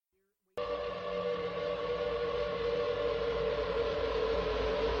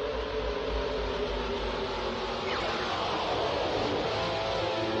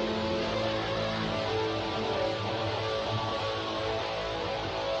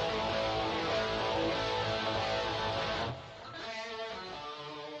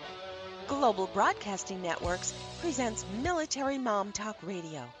Global Broadcasting Networks presents Military Mom Talk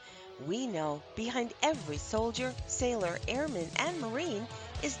Radio. We know behind every soldier, sailor, airman, and Marine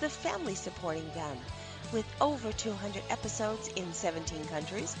is the family supporting them. With over 200 episodes in 17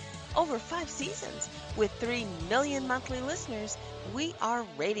 countries, over 5 seasons, with 3 million monthly listeners, we are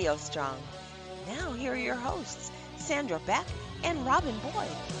radio strong. Now here are your hosts, Sandra Beck and Robin Boyd.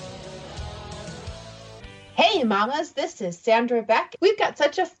 Hey mamas, this is Sandra Beck. We've got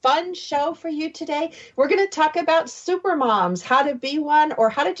such a fun show for you today. We're going to talk about super moms, how to be one or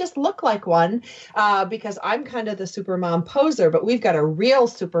how to just look like one, because I'm kind of the super mom poser, but we've got a real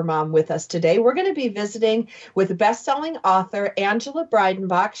super mom with us today. We're going to be visiting with best-selling author Angela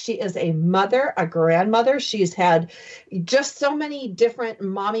Breidenbach. She is a mother, a grandmother. She's had just so many different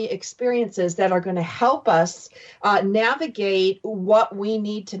mommy experiences that are going to help us navigate what we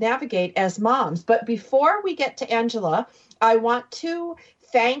need to navigate as moms. But before we get to Angela, I want to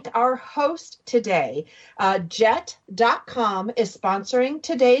thank our host today. Jet.com is sponsoring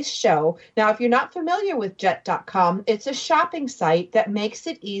today's show. Now, if you're not familiar with Jet.com, it's a shopping site that makes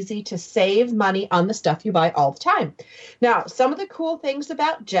it easy to save money on the stuff you buy all the time. Now, some of the cool things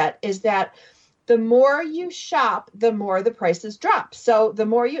about Jet is that the more you shop, the more the prices drop. So the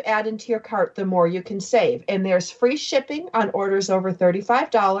more you add into your cart, the more you can save. And there's free shipping on orders over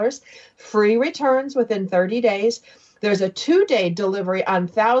 $35, free returns within 30 days. There's a 2-day delivery on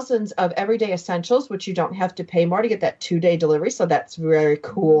thousands of everyday essentials, which you don't have to pay more to get that 2-day delivery. So that's very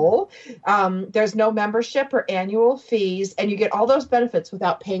cool. There's no membership or annual fees, and you get all those benefits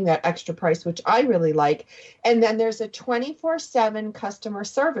without paying that extra price, which I really like. And then there's a 24/7 customer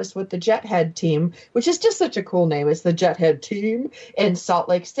service with the Jethead team, which is just such a cool name. It's the Jethead team in Salt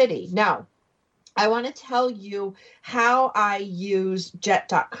Lake City. Now, I want to tell you how I use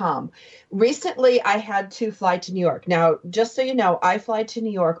Jet.com. Recently, I had to fly to New York. Now, just so you know, I fly to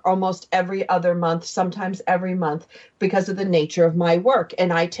New York almost every other month, sometimes every month, because of the nature of my work.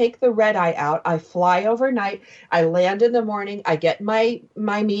 And I take the red eye out. I fly overnight. I land in the morning. I get my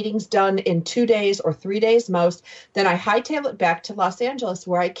meetings done in 2 days or 3 days most. Then I hightail it back to Los Angeles,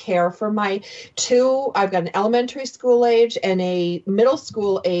 where I care for my I've got an elementary school age and a middle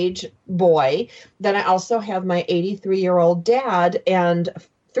school age boy. Then I also have my 83-year-old dad and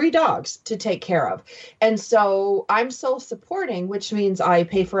 3 dogs to take care of. And so I'm self-supporting, which means I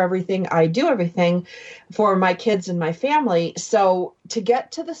pay for everything. I do everything for my kids and my family. So to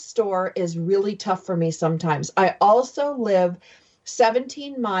get to the store is really tough for me sometimes. I also live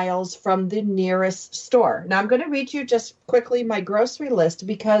 17 miles from the nearest store. Now I'm going to read you just quickly my grocery list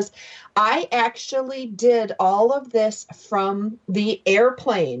because I actually did all of this from the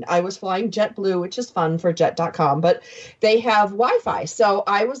airplane. I was flying JetBlue, which is fun for Jet.com, but they have Wi-Fi. So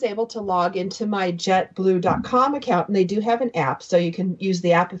I was able to log into my JetBlue.com account, and they do have an app, so you can use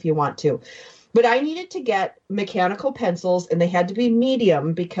the app if you want to. But I needed to get mechanical pencils, and they had to be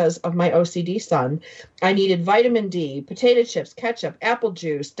medium because of my OCD son. I needed vitamin D, potato chips, ketchup, apple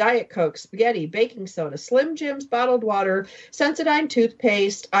juice, Diet Coke, spaghetti, baking soda, Slim Jims, bottled water, Sensodyne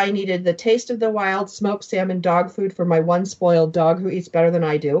toothpaste. I needed the Taste of the Wild smoked salmon dog food for my one spoiled dog who eats better than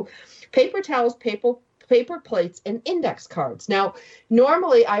I do, paper towels, paper plates, and index cards. Now,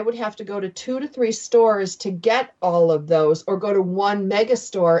 normally I would have to go to 2 to 3 stores to get all of those, or go to one mega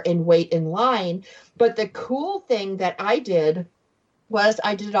store and wait in line. But the cool thing that I did was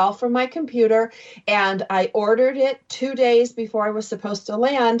I did it all from my computer, and I ordered it 2 days before I was supposed to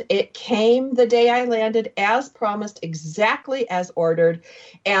land. It came the day I landed as promised, exactly as ordered.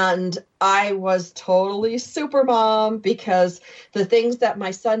 And I was totally super mom because the things that my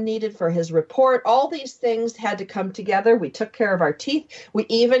son needed for his report, all these things had to come together. We took care of our teeth. We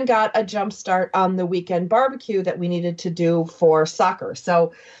even got a jump start on the weekend barbecue that we needed to do for soccer.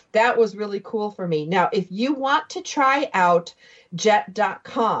 So that was really cool for me. Now, if you want to try out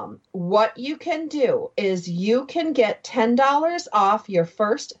Jet.com, what you can do is you can get $10 off your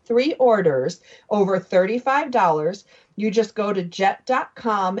first 3 orders over $35. You just go to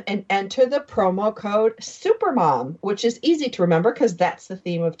Jet.com and enter the promo code SUPERMOM, which is easy to remember because that's the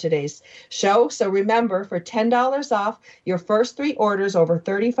theme of today's show. So remember, for $10 off your first 3 orders over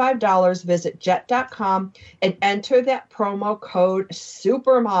 $35, visit Jet.com and enter that promo code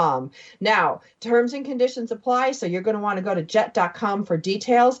SUPERMOM. Now, terms and conditions apply, so you're going to want to go to Jet.com for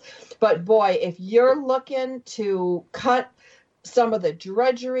details. But boy, if you're looking to cut some of the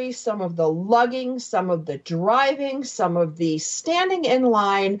drudgery, some of the lugging, some of the driving, some of the standing in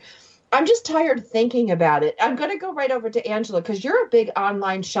line, I'm just tired thinking about it. I'm going to go right over to Angela because you're a big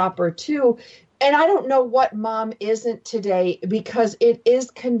online shopper too. And I don't know what mom isn't today because it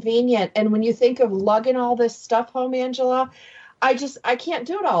is convenient. And when you think of lugging all this stuff home, Angela, I can't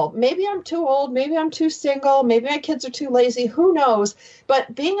do it all. Maybe I'm too old. Maybe I'm too single. Maybe my kids are too lazy. Who knows?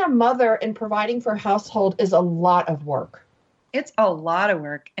 But being a mother and providing for a household is a lot of work. It's a lot of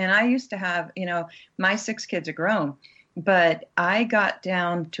work. And I used to have, my 6 kids are grown, but I got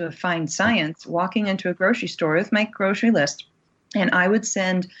down to a fine science walking into a grocery store with my grocery list. And I would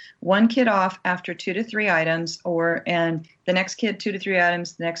send one kid off after 2 to 3 items, and the next kid 2 to 3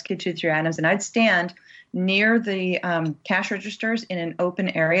 items, the next kid 2 to 3 items. And I'd stand near the cash registers in an open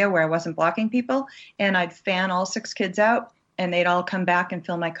area where I wasn't blocking people. And I'd fan all 6 kids out, and they'd all come back and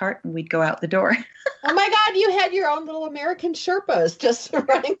fill my cart, and we'd go out the door. Oh my God, you had your own little American Sherpas just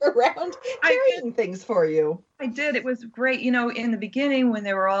running around carrying things for you. I did. It was great. In the beginning when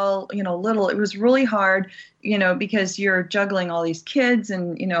they were all, little, it was really hard, because you're juggling all these kids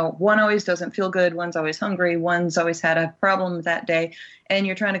and, one always doesn't feel good. One's always hungry. One's always had a problem that day. And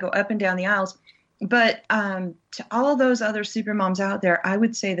you're trying to go up and down the aisles. But to all those other super moms out there, I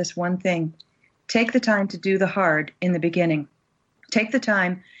would say this one thing. Take the time to do the hard in the beginning. Take the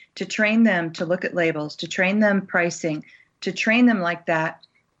time to train them to look at labels, to train them pricing, to train them like that.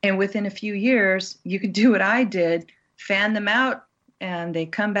 And within a few years, you could do what I did, fan them out, and they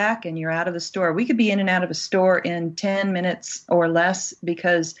come back and you're out of the store. We could be in and out of a store in 10 minutes or less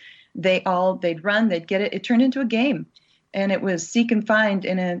because they'd run, they'd get it. It turned into a game. And it was seek and find.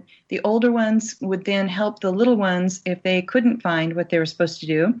 And the older ones would then help the little ones if they couldn't find what they were supposed to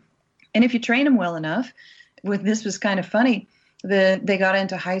do. And if you train them well enough, this was kind of funny. They got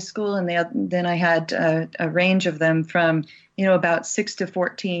into high school, and then I had a range of them from, about 6 to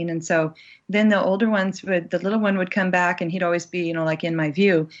 14. And so then the older ones the little one would come back, and he'd always be, like in my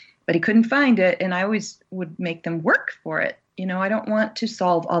view, but he couldn't find it. And I always would make them work for it. I don't want to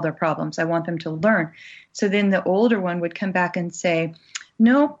solve all their problems. I want them to learn. So then the older one would come back and say,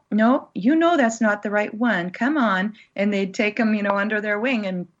 no, that's not the right one. Come on. And they'd take them, under their wing,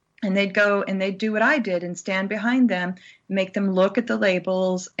 and they'd go and they'd do what I did and stand behind them, make them look at the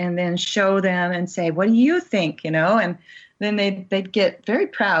labels, and then show them and say, what do you think? And then they'd get very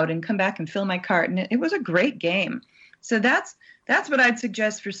proud and come back and fill my cart. And it was a great game. So that's what I'd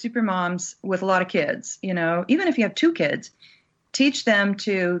suggest for super moms with a lot of kids. Even if you have 2 kids, teach them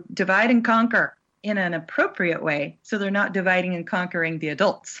to divide and conquer in an appropriate way, so they're not dividing and conquering the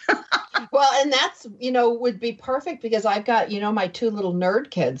adults. Well, and that's, would be perfect because I've got, my 2 little nerd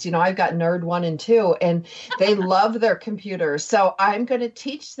kids, I've got nerd 1 and 2, and they love their computers. So I'm going to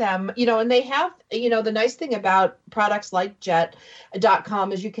teach them, and they have, the nice thing about products like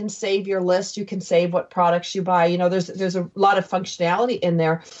Jet.com is you can save your list. You can save what products you buy. There's a lot of functionality in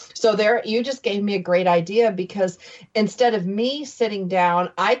there. So you just gave me a great idea, because instead of me sitting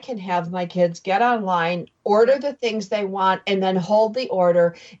down, I can have my kids get online, order the things they want, and then hold the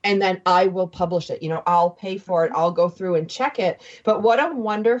order, and then I will publish it. I'll pay for it. I'll go through and check it. But what a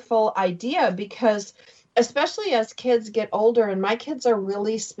wonderful idea, because especially as kids get older, and my kids are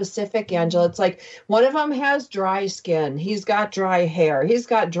really specific, Angela. It's like one of them has dry skin. He's got dry hair. He's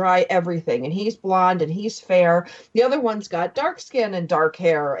got dry everything, and he's blonde and he's fair. The other one's got dark skin and dark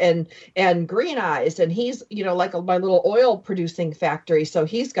hair and green eyes, and he's, like my little oil producing factory. So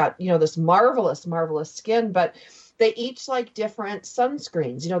he's got, this marvelous, marvelous skin, but they each like different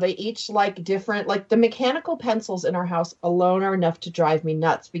sunscreens. They each like different, like the mechanical pencils in our house alone are enough to drive me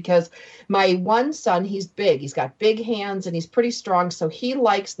nuts, because my one son, he's big. He's got big hands and he's pretty strong. So he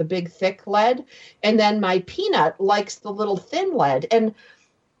likes the big, thick lead. And then my peanut likes the little thin lead. And,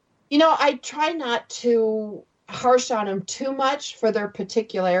 I try not to harsh on them too much for their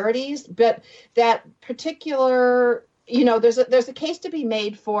particularities, but that particular, there's a case to be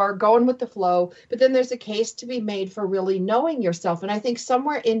made for going with the flow, but then there's a case to be made for really knowing yourself. And I think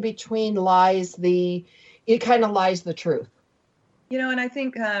somewhere in between lies the truth. And I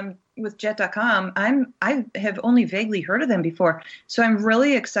think with Jet.com, I have only vaguely heard of them before. So I'm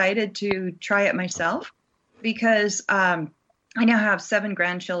really excited to try it myself, because I now have 7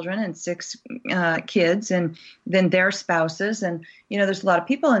 grandchildren and 6 kids, and then their spouses. And, there's a lot of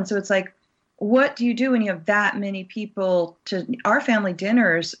people. And so it's like, what do you do when you have that many people? Our family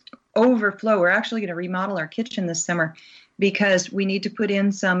dinners overflow. We're actually going to remodel our kitchen this summer, because we need to put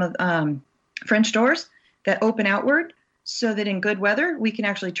in some French doors that open outward, so that in good weather, we can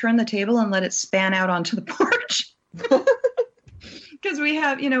actually turn the table and let it span out onto the porch. Because we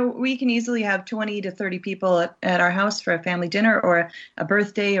have, we can easily have 20 to 30 people at our house for a family dinner, or a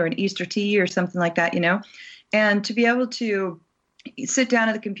birthday, or an Easter tea, or something like that, and to be able to sit down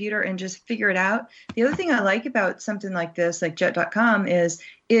at the computer and just figure it out. The other thing I like about something like this, like Jet.com, is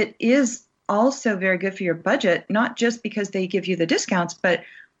it is also very good for your budget, not just because they give you the discounts, but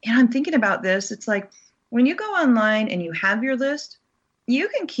I'm thinking about this. It's like, when you go online and you have your list, you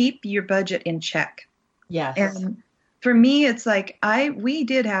can keep your budget in check. Yes. And for me, it's like we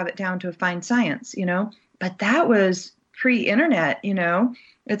did have it down to a fine science, but that was pre-internet,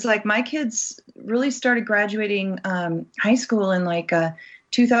 It's like my kids really started graduating high school in like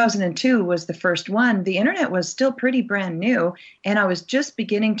 2002 was the first one. The internet was still pretty brand new, and I was just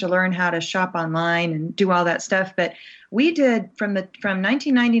beginning to learn how to shop online and do all that stuff. But we did from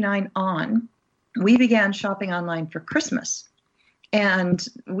 1999 on, we began shopping online for Christmas, and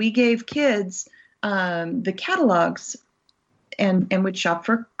we gave kids the catalogs and would shop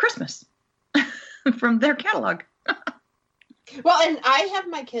for Christmas from their catalog. Well, and I have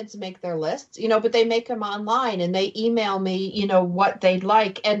my kids make their lists, but they make them online and they email me, what they'd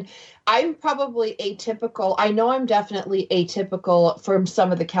like. And I'm probably atypical. I know I'm definitely atypical from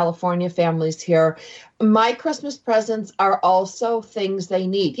some of the California families here. My Christmas presents are also things they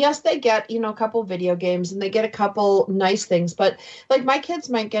need. Yes, they get, a couple video games and they get a couple nice things, but like my kids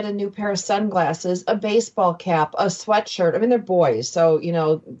might get a new pair of sunglasses, a baseball cap, a sweatshirt. I mean, they're boys, so,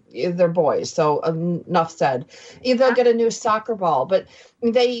 they're boys. So enough said. They'll get a new soccer ball, but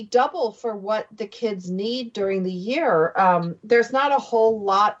they double for what the kids need during the year. There's not a whole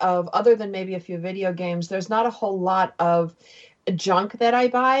lot of, other than maybe a few video games, there's not a whole lot of junk that I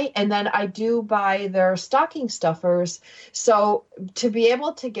buy. And then I do buy their stocking stuffers. So to be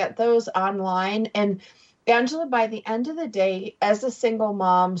able to get those online, and Angela, by the end of the day, as a single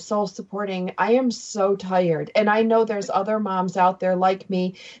mom, soul supporting, I am so tired. And I know there's other moms out there like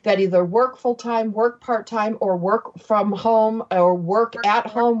me that either work full-time, work part-time, or work from home, or work at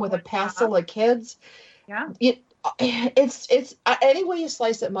home with a passel of kids. Yeah. It's any way you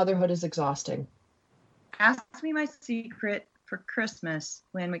slice it, motherhood is exhausting. Ask me my secret for Christmas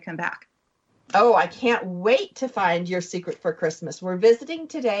when we come back. Oh, I can't wait to find your secret for Christmas. We're visiting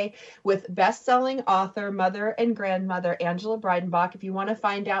today with best-selling author, mother, and grandmother Angela Breidenbach. If you want to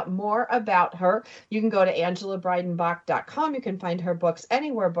find out more about her, you can go to angelabreidenbach.com. You can find her books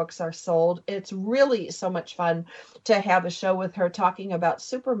anywhere books are sold. It's really so much fun to have a show with her talking about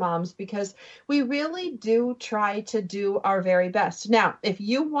supermoms, because we really do try to do our very best. Now, if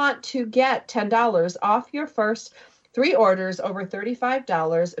you want to get $10 off your first 3 orders over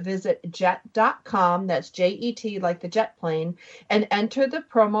 $35, visit jet.com, that's J-E-T like the jet plane, and enter the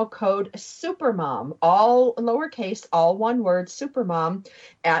promo code SUPERMOM, all lowercase, all one word, SUPERMOM,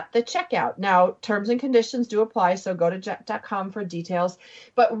 at the checkout. Now, terms and conditions do apply, so go to jet.com for details.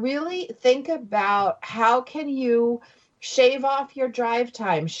 But really think about how can you shave off your drive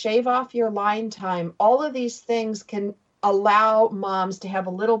time, shave off your line time. All of these things can allow moms to have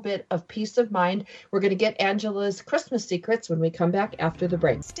a little bit of peace of mind. We're going to get Angela's Christmas secrets when we come back after the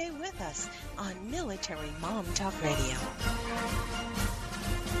break. Stay with us on Military Mom Talk Radio.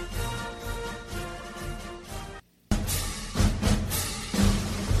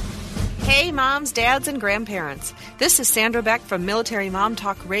 Hey, moms, dads, and grandparents. This is Sandra Beck from Military Mom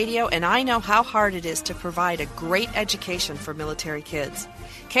Talk Radio, and I know how hard it is to provide a great education for military kids.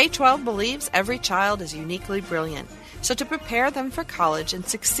 K-12 believes every child is uniquely brilliant. So to prepare them for college and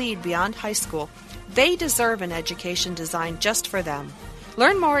succeed beyond high school, they deserve an education designed just for them.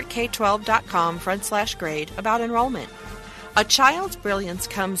 Learn more at k12.com/grade about enrollment. A child's brilliance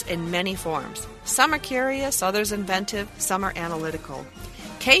comes in many forms. Some are curious, others inventive, some are analytical.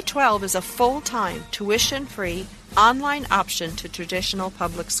 K-12 is a full-time, tuition-free, online option to traditional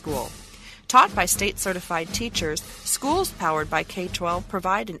public school. Taught by state-certified teachers, schools powered by K-12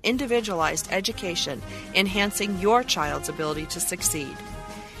 provide an individualized education, enhancing your child's ability to succeed.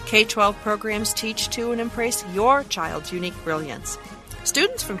 K-12 programs teach to and embrace your child's unique brilliance.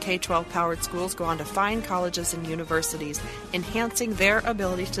 Students from K-12 powered schools go on to fine colleges and universities, enhancing their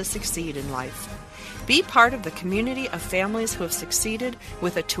ability to succeed in life. Be part of the community of families who have succeeded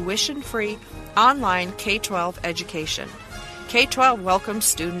with a tuition-free online K-12 education. K-12 welcomes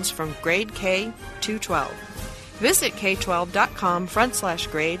students from grade K to 12. Visit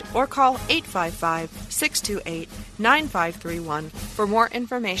k12.com/grade or call 855-628-9531 for more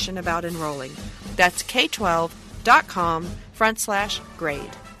information about enrolling. That's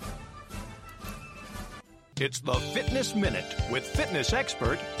k12.com/grade. It's the Fitness Minute with fitness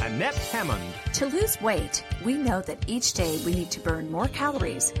expert Annette Hammond. To lose weight, we know that each day we need to burn more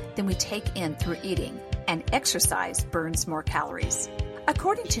calories than we take in through eating, and exercise burns more calories.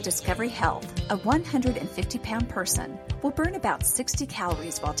 According to Discovery Health, a 150-pound person will burn about 60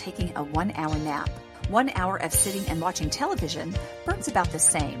 calories while taking a 1-hour nap. 1 hour of sitting and watching television burns about the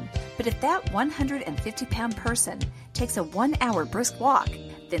same. But if that 150-pound person takes a 1-hour brisk walk,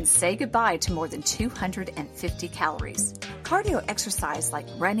 then say goodbye to more than 250 calories. Cardio exercise like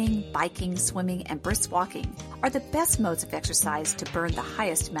running, biking, swimming, and brisk walking are the best modes of exercise to burn the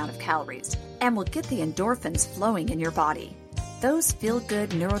highest amount of calories and will get the endorphins flowing in your body. Those feel-good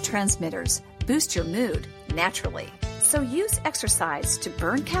neurotransmitters boost your mood naturally. So use exercise to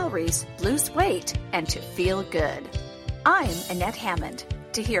burn calories, lose weight, and to feel good. I'm Annette Hammond.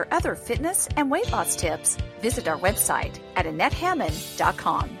 To hear other fitness and weight loss tips, visit our website at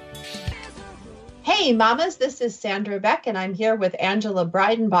AnnetteHammond.com. Hey, mamas, this is Sandra Beck, and I'm here with Angela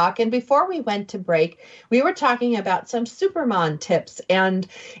Breidenbach. And before we went to break, we were talking about some Supermom tips. And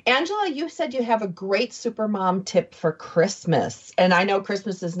Angela, you said you have a great Supermom tip for Christmas. And I know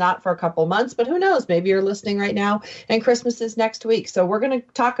Christmas is not for a couple months, but who knows? Maybe you're listening right now and Christmas is next week. So we're going to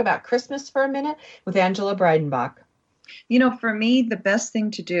talk about Christmas for a minute with Angela Breidenbach. You know, for me, the best thing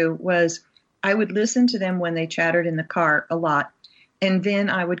to do was I would listen to them when they chattered in the car a lot. And then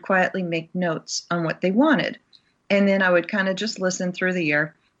I would quietly make notes on what they wanted. And then I would kind of just listen through the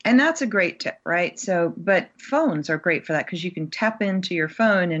year. And that's a great tip, right? So, but phones are great for that because you can tap into your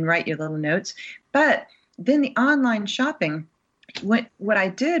phone and write your little notes. But then the online shopping, what I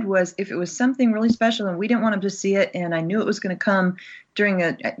did was if it was something really special and we didn't want them to see it and I knew it was going to come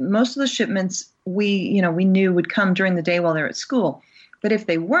during most of the shipments we knew would come during the day while they're at school. But if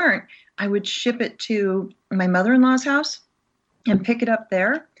they weren't, I would ship it to my mother-in-law's house and pick it up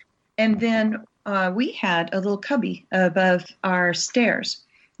there. And then we had a little cubby above our stairs.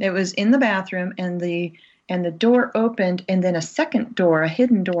 It was in the bathroom, and the door opened, and then a second door, a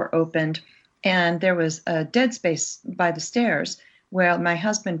hidden door opened, and there was a dead space by the stairs where my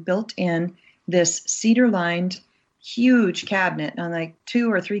husband built in this cedar-lined huge cabinet, and like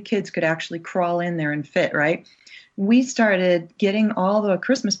 2 or 3 kids could actually crawl in there and fit, right? We started getting all the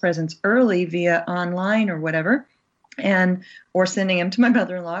Christmas presents early via online or whatever, or sending them to my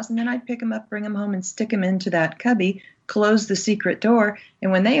mother-in-law's, and then I'd pick them up, bring them home, and stick them into that cubby, close the secret door,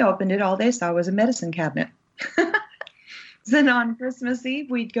 and when they opened it, all they saw was a medicine cabinet. Then on Christmas Eve,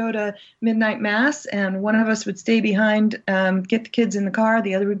 we'd go to midnight mass, and one of us would stay behind, get the kids in the car,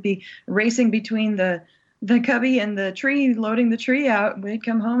 the other would be racing between the cubby and the tree, loading the tree out, and we'd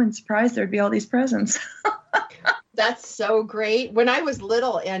come home and surprise there'd be all these presents. That's so great. When I was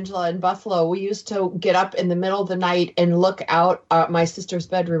little, Angela, in Buffalo, we used to get up in the middle of the night and look out my sister's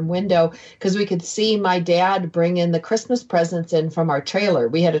bedroom window because we could see my dad bring in the Christmas presents in from our trailer.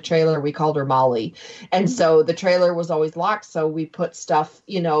 We had a trailer. We called her Molly. And so the trailer was always locked. So we put stuff,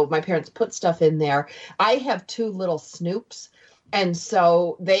 my parents put stuff in there. I have 2 little Snoops. And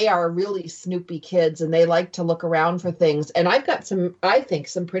so they are really snoopy kids, and they like to look around for things. And I've got some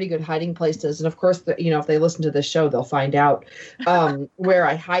pretty good hiding places. And of course, if they listen to this show, they'll find out where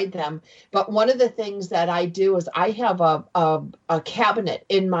I hide them. But one of the things that I do is I have a cabinet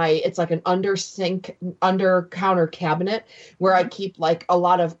it's like an under counter cabinet where I keep like a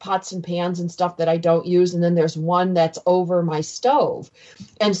lot of pots and pans and stuff that I don't use. And then there's one that's over my stove.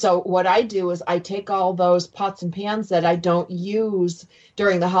 And so what I do is I take all those pots and pans that I don't use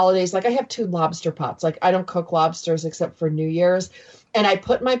during the holidays. Like I have 2 lobster pots. Like I don't cook lobsters except for New Year's. And I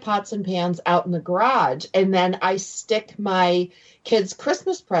put my pots and pans out in the garage. And then I stick my kids'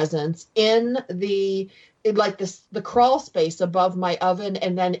 Christmas presents in the crawl space above my oven.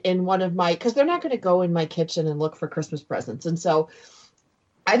 And then in one of because they're not going to go in my kitchen and look for Christmas presents. And so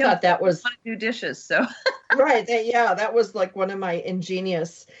I thought that was want to do dishes. So right. That was like one of my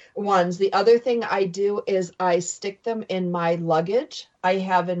ingenious ones. The other thing I do is I stick them in my luggage. I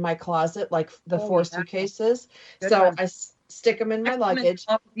have in my closet, like the 4 suitcases. Good so one. I stick them in my luggage.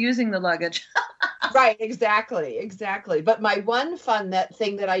 Using the luggage. Right. Exactly. But my one fun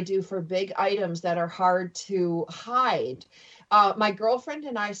thing that I do for big items that are hard to hide. My girlfriend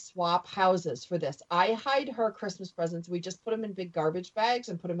and I swap houses for this. I hide her Christmas presents. We just put them in big garbage bags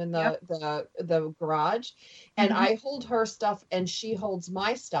and put them in the garage. And I hold her stuff and she holds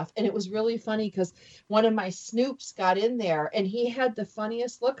my stuff. And it was really funny because one of my Snoops got in there and he had the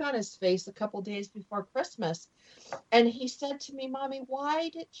funniest look on his face a couple days before Christmas. And he said to me, Mommy, why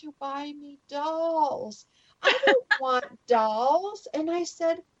did you buy me dolls? I don't want dolls. And I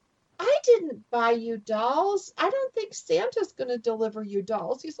said, I didn't buy you dolls. I don't think Santa's going to deliver you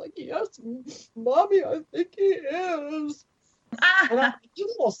dolls. He's like, yes, Mommy, I think he is. And I'm like, you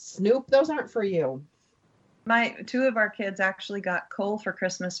little Snoop, those aren't for you. 2 of our kids actually got coal for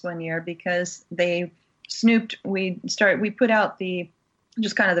Christmas one year because they snooped. We put out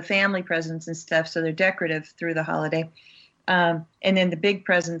just kind of the family presents and stuff, so they're decorative through the holiday. And then the big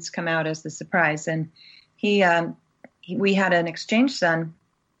presents come out as the surprise. And we had an exchange son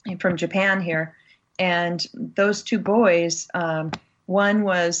from Japan here, and those 2 boys One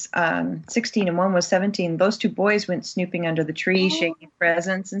was 16 and one was 17. Those two boys went snooping under the tree, shaking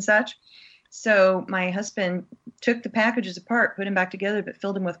presents and such. So my husband took the packages apart, put them back together, but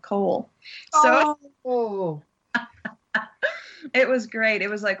filled them with coal. So it was great. It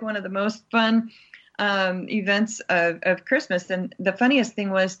was like one of the most fun events of Christmas. And the funniest thing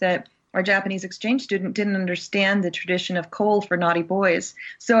was that our Japanese exchange student didn't understand the tradition of coal for naughty boys.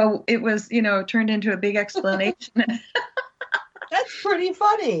 So it was, turned into a big explanation. That's pretty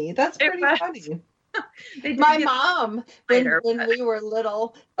funny. That's pretty funny. My mom, when we were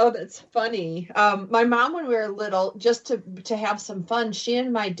little, that's funny. My mom, when we were little, just to have some fun, she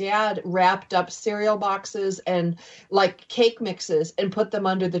and my dad wrapped up cereal boxes and like cake mixes and put them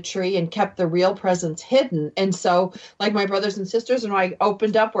under the tree and kept the real presents hidden. And so like my brothers and sisters and I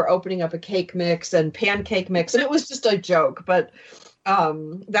we're opening up a cake mix and pancake mix. And it was just a joke, but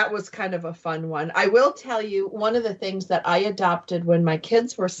that was kind of a fun one. I will tell you one of the things that I adopted when my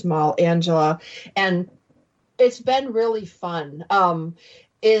kids were small, Angela, and it's been really fun,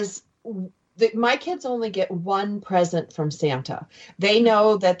 is my kids only get one present from Santa. They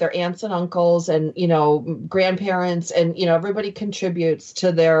know that their aunts and uncles and, grandparents and, everybody contributes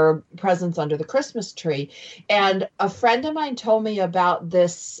to their presents under the Christmas tree. And a friend of mine told me about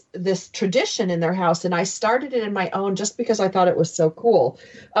this tradition in their house, and I started it in my own just because I thought it was so cool.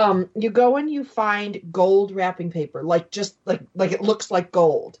 You go and you find gold wrapping paper, like it looks like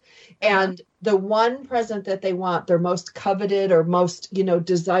gold. And the one present that they want, their most coveted or most,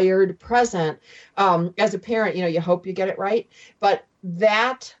 desired present, as a parent, you hope you get it right. But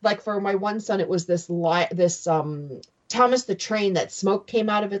that, like for my one son, it was this Thomas the Train that smoke came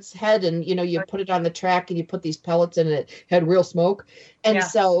out of its head, and, you put it on the track and you put these pellets in and it had real smoke. And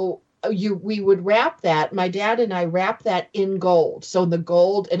so we would wrap that. My dad and I wrapped that in gold. So the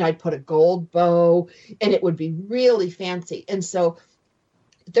gold, and I'd put a gold bow and it would be really fancy. And so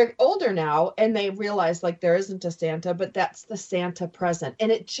they're older now and they realize like there isn't a Santa, but that's the Santa present.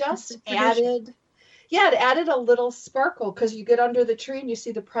 And it just added a little sparkle because you get under the tree and you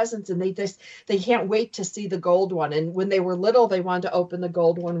see the presents and they can't wait to see the gold one. And when they were little, they wanted to open the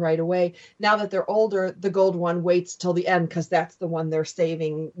gold one right away. Now that they're older, the gold one waits till the end because that's the one they're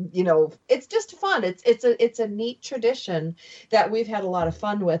saving. It's just fun. It's a neat tradition that we've had a lot of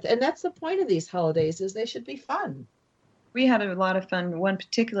fun with. And that's the point of these holidays, is they should be fun. We had a lot of fun. One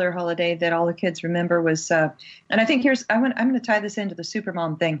particular holiday that all the kids remember was, and I think I'm going to tie this into the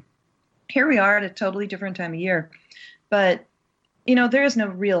Supermom thing. Here we are at a totally different time of year, but there is no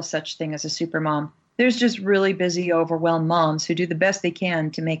real such thing as a supermom. There's just really busy, overwhelmed moms who do the best they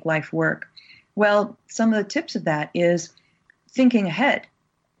can to make life work. Well, some of the tips of that is thinking ahead.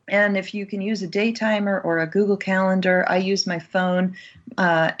 And if you can use a day timer or a Google Calendar, I use my phone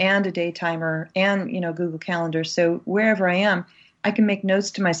and a day timer and, Google Calendar. So wherever I am, I can make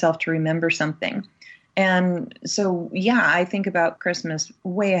notes to myself to remember something. And so, I think about Christmas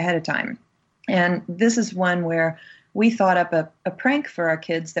way ahead of time. And this is one where we thought up a prank for our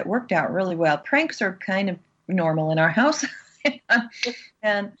kids that worked out really well. Pranks are kind of normal in our house.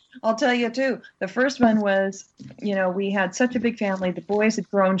 And I'll tell you, too, the first one was, we had such a big family. The boys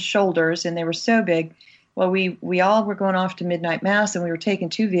had grown shoulders and they were so big. Well, we all were going off to midnight mass and we were taking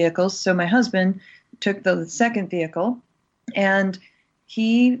two vehicles. So my husband took the second vehicle, and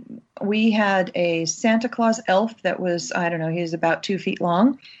we had a Santa Claus elf that was, he was about 2 feet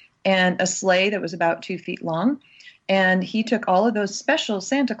long, and a sleigh that was about 2 feet long. And he took all of those special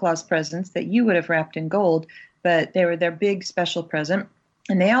Santa Claus presents that you would have wrapped in gold, but they were their big special present.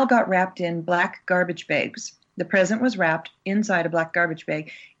 And they all got wrapped in black garbage bags. The present was wrapped inside a black garbage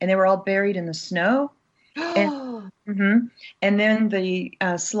bag, and they were all buried in the snow. And then the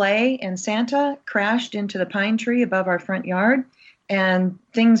sleigh and Santa crashed into the pine tree above our front yard, and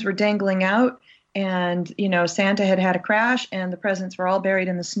things were dangling out. And, Santa had a crash, and the presents were all buried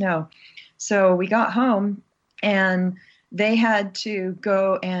in the snow. So we got home, and they had to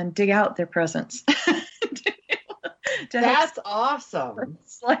go and dig out their presents. That's awesome.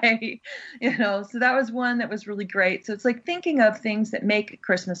 Sleigh, so that was one that was really great. So it's like thinking of things that make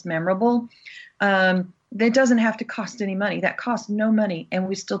Christmas memorable. That doesn't have to cost any money. That costs no money, and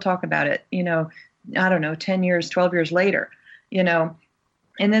we still talk about it, 10 years, 12 years later, And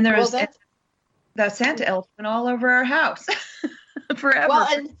then there's that Santa elf went all over our house forever. Well,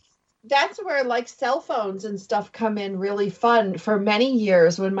 and that's where like cell phones and stuff come in really fun. For many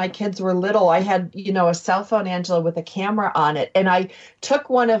years when my kids were little, I had, a cell phone, Angela, with a camera on it. And I took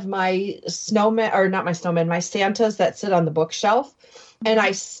one of my my Santas that sit on the bookshelf, and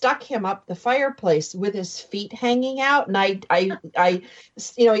I stuck him up the fireplace with his feet hanging out. And I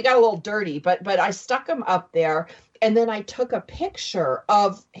he got a little dirty, but I stuck him up there. And then I took a picture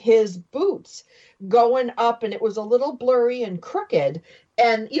of his boots going up, and it was a little blurry and crooked.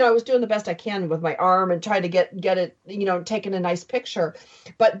 And, I was doing the best I can with my arm and trying to get it, taking a nice picture.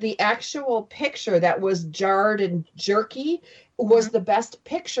 But the actual picture that was jarred and jerky was the best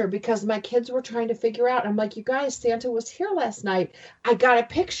picture, because my kids were trying to figure out. I'm like, you guys, Santa was here last night. I got a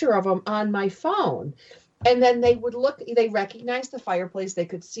picture of him on my phone. And then they would look, they recognized the fireplace. They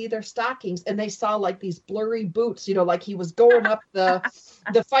could see their stockings, and they saw like these blurry boots, like he was going up the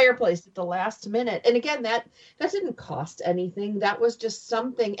fireplace at the last minute. And again, that didn't cost anything. That was just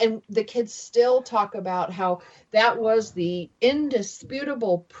something. And the kids still talk about how that was the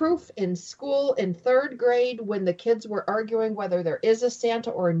indisputable proof in school in 3rd grade when the kids were arguing whether there is a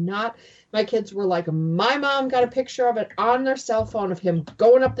Santa or not. My kids were like, my mom got a picture of it on their cell phone of him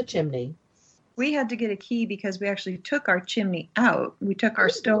going up the chimney. We had to get a key because we actually took our chimney out. We took our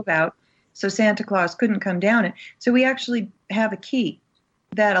stove out so Santa Claus couldn't come down it. So we actually have a key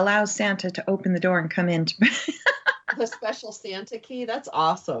that allows Santa to open the door and come in. The special Santa key? That's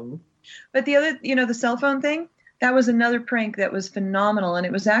awesome. But the other, the cell phone thing, that was another prank that was phenomenal. And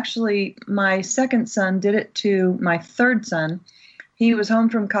it was actually my second son did it to my third son. He was home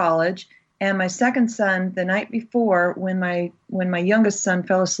from college. And my second son, the night before, when my youngest son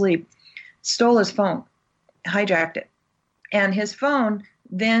fell asleep, stole his phone, hijacked it. And his phone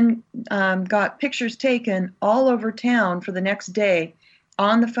then got pictures taken all over town for the next day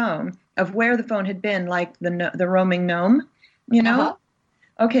on the phone of where the phone had been, like the roaming gnome, Uh-huh.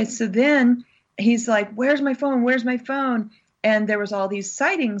 Okay, so then he's like, where's my phone? Where's my phone? And there was all these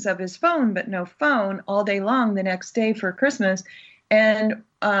sightings of his phone, but no phone all day long the next day for Christmas. And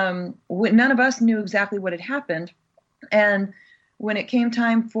none of us knew exactly what had happened. And when it came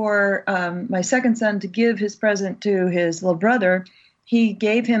time for my second son to give his present to his little brother, he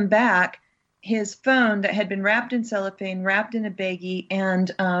gave him back his phone that had been wrapped in cellophane, wrapped in a baggie,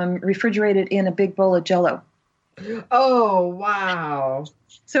 and refrigerated in a big bowl of Jell-O. Oh, wow.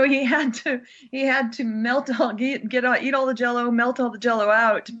 So he had to eat all the Jell-O, melt all the Jell-O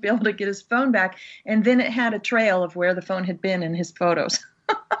out to be able to get his phone back. And then it had a trail of where the phone had been in his photos.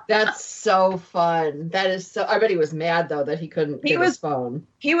 That's so fun. That is so. I bet he was mad though that he couldn't get his phone.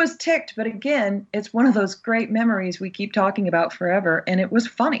 He was ticked, but again, it's one of those great memories we keep talking about forever, and it was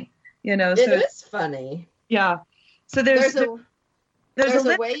funny, It is funny. Yeah. So there's a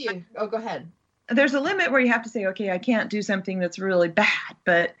way you. Oh, go ahead. There's a limit where you have to say, okay, I can't do something that's really bad,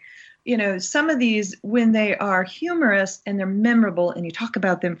 but some of these, when they are humorous and they're memorable, and you talk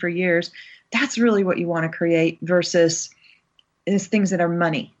about them for years, that's really what you want to create versus is things that are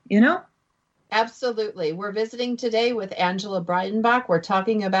money, Absolutely. We're visiting today with Angela Breidenbach. We're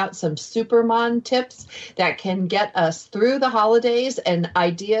talking about some Supermom tips that can get us through the holidays and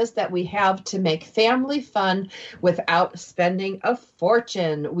ideas that we have to make family fun without spending a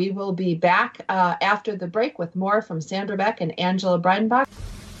fortune. We will be back after the break with more from Sandra Beck and Angela Breidenbach.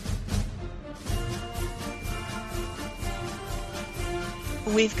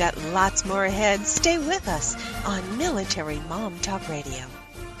 We've got lots more ahead. Stay with us on Military Mom Talk Radio.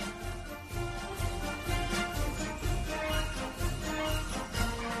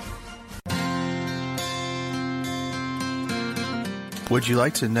 Would you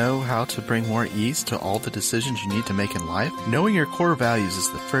like to know how to bring more ease to all the decisions you need to make in life? Knowing your core values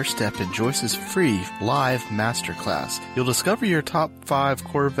is the first step in Joyce's free live masterclass. You'll discover your top 5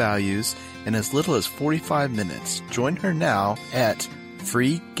 core values in as little as 45 minutes. Join her now at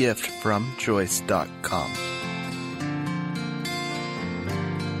freegiftfromjoyce.com.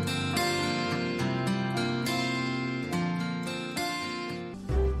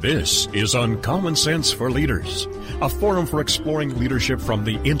 This is Uncommon Sense for Leaders, a forum for exploring leadership from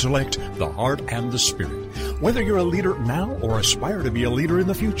the intellect, the heart, and the spirit. Whether you're a leader now or aspire to be a leader in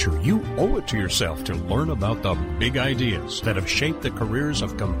the future, you owe it to yourself to learn about the big ideas that have shaped the careers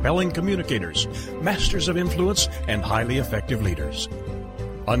of compelling communicators, masters of influence, and highly effective leaders.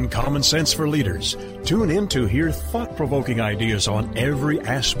 Uncommon Sense for Leaders. Tune in to hear thought-provoking ideas on every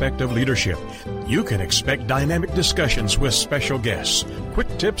aspect of leadership. You can expect dynamic discussions with special guests,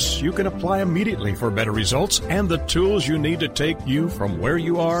 quick tips you can apply immediately for better results, and the tools you need to take you from where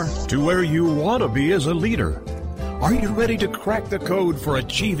you are to where you want to be as a leader. Are you ready to crack the code for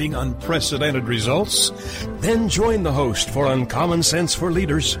achieving unprecedented results? Then join the host for Uncommon Sense for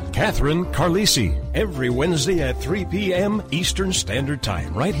Leaders, Catherine Carlisi, every Wednesday at 3 p.m. Eastern Standard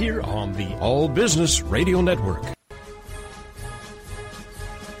Time, right here on the All Business Radio Network.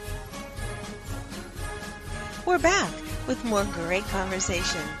 We're back with more great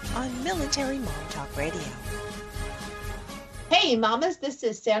conversation on Military Mom Talk Radio. Hey, mamas, this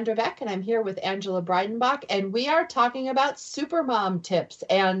is Sandra Beck, and I'm here with Angela Breidenbach, and we are talking about supermom tips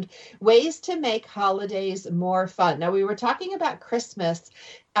and ways to make holidays more fun. Now, we were talking about Christmas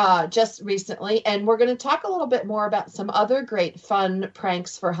just recently, and we're going to talk a little bit more about some other great fun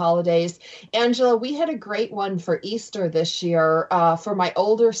pranks for holidays. Angela, we had a great one for Easter this year for my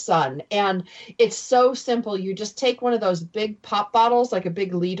older son, and it's so simple. You just take one of those big pop bottles, like a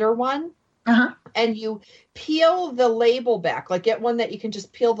big liter one, and you peel the label back, like get one that you can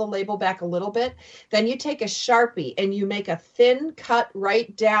just peel the label back a little bit. Then you take a Sharpie and you make a thin cut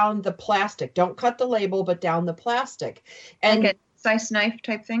right down the plastic. Don't cut the label, but down the plastic. And like a slice knife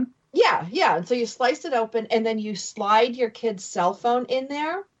type thing? Yeah. And so you slice it open and then you slide your kid's cell phone in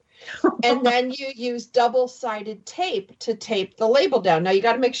there. And then you use double-sided tape to tape the label down. Now you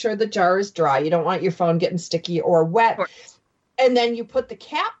got to make sure the jar is dry. You don't want your phone getting sticky or wet. And then you put the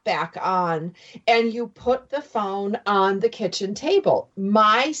cap back on and you put the phone on the kitchen table.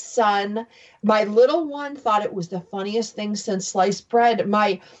 My son, my little one, thought it was the funniest thing since sliced bread.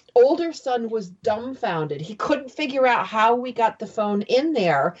 My older son was dumbfounded. He couldn't figure out how we got the phone in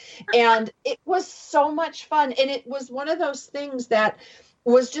there. And it was so much fun. And it was one of those things that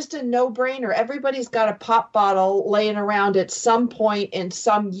was just a no-brainer. Everybody's got a pop bottle laying around at some point in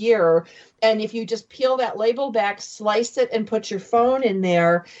some year. And if you just peel that label back, slice it, and put your phone in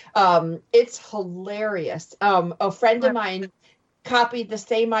there, it's hilarious. A friend of mine copied the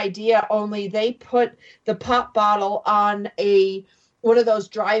same idea, only they put the pop bottle on one of those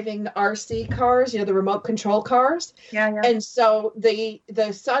driving RC cars, the remote control cars. Yeah. And so the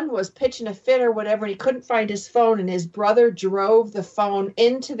son was pitching a fit or whatever, and he couldn't find his phone, and his brother drove the phone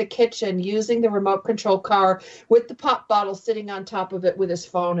into the kitchen using the remote control car with the pop bottle sitting on top of it with his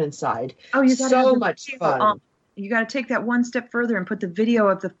phone inside. Oh, you got so much fun. You got to take that one step further and put the video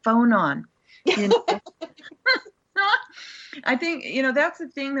of the phone on. I think, that's the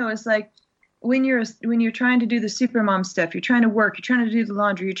thing though, is like, when you're trying to do the supermom stuff, you're trying to work, you're trying to do the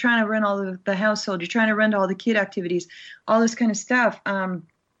laundry, you're trying to run all the household, you're trying to run all the kid activities, all this kind of stuff.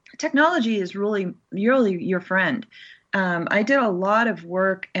 Technology is really your friend. I did a lot of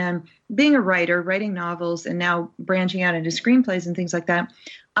work, and being a writer, writing novels, and now branching out into screenplays and things like that,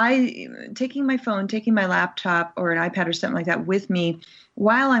 taking my phone, taking my laptop or an iPad or something like that with me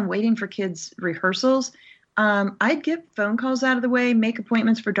while I'm waiting for kids' rehearsals. I'd get phone calls out of the way, make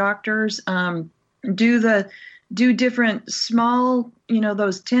appointments for doctors, do different small,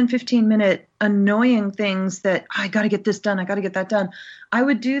 those 10, 15 minute annoying things that I got to get this done. I got to get that done. I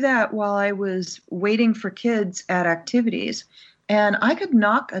would do that while I was waiting for kids at activities, and I could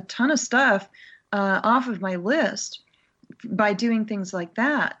knock a ton of stuff off of my list by doing things like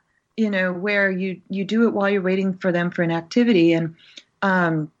that, where you do it while you're waiting for them for an activity. And,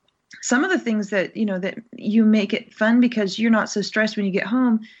 some of the things that, that you make it fun because you're not so stressed when you get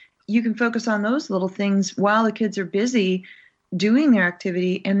home, you can focus on those little things while the kids are busy doing their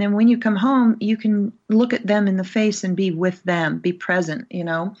activity. And then when you come home, you can look at them in the face and be with them, be present,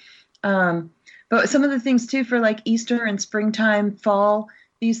 But some of the things too for like Easter and springtime, fall,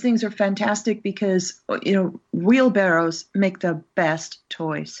 these things are fantastic because, wheelbarrows make the best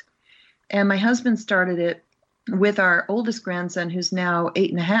toys. And my husband started it with our oldest grandson, who's now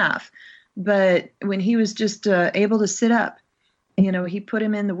 8.5. But when he was just able to sit up, he put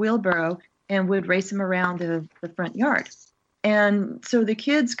him in the wheelbarrow and would race him around the front yard. And so the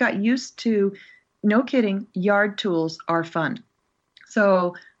kids got used to, no kidding, yard tools are fun.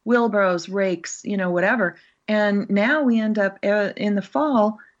 So wheelbarrows, rakes, whatever. And now we end up in the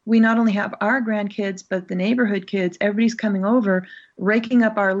fall, we not only have our grandkids, but the neighborhood kids, everybody's coming over, raking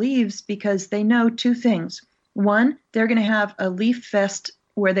up our leaves because they know two things. One, they're going to have a leaf fest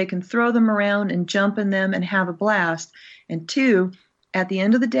where they can throw them around and jump in them and have a blast. And two, at the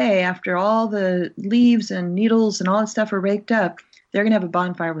end of the day, after all the leaves and needles and all that stuff are raked up, they're going to have a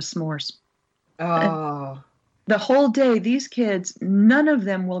bonfire with s'mores. Oh. And the whole day, these kids, none of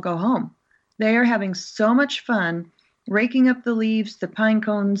them will go home. They are having so much fun raking up the leaves, the pine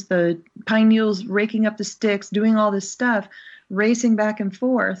cones, the pine needles, raking up the sticks, doing all this stuff, racing back and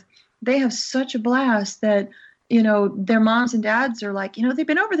forth. They have such a blast that, their moms and dads are like, they've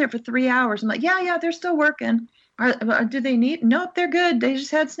been over there for 3 hours. I'm like, yeah, they're still working. Do they need? Nope, they're good. They just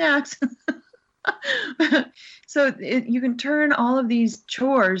had snacks. So you can turn all of these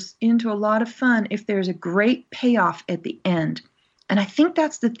chores into a lot of fun if there's a great payoff at the end. And I think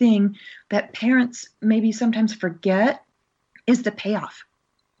that's the thing that parents maybe sometimes forget is the payoff.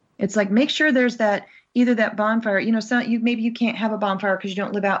 It's like, make sure there's either that bonfire, maybe you can't have a bonfire because you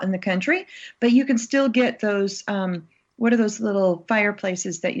don't live out in the country, but you can still get those what are those little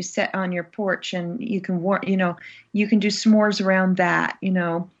fireplaces that you set on your porch, and you can you can do s'mores around that,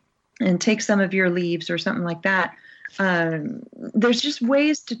 and take some of your leaves or something like that. There's just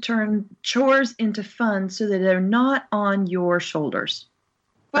ways to turn chores into fun so that they're not on your shoulders.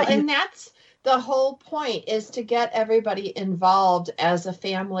 Well, and that's the whole point, is to get everybody involved as a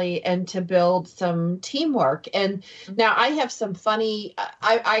family and to build some teamwork. And now I have some funny,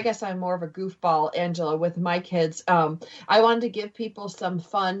 I guess I'm more of a goofball, Angela, with my kids. I wanted to give people some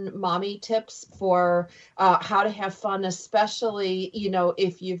fun mommy tips for how to have fun, especially,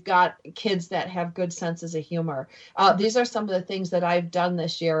 if you've got kids that have good senses of humor. These are some of the things that I've done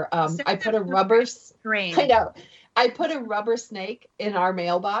this year. I put a rubber, I know, I put a rubber snake in our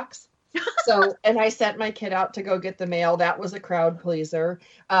mailbox. So, and I sent my kid out to go get the mail. That was a crowd pleaser.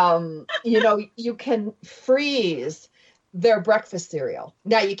 You can freeze their breakfast cereal.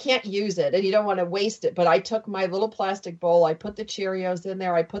 Now you can't use it and you don't want to waste it, but I took my little plastic bowl, I put the Cheerios in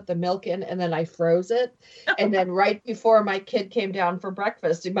there, I put the milk in, and then I froze it. And then right before my kid came down for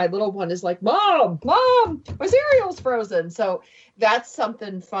breakfast, my little one is like, Mom, my cereal's frozen. So that's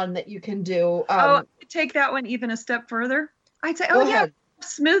something fun that you can do. Take that one even a step further. I'd say, Go ahead.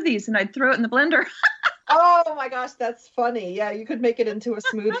 Smoothies, and I'd throw it in the blender. Oh my gosh, that's funny. Yeah, you could make it into a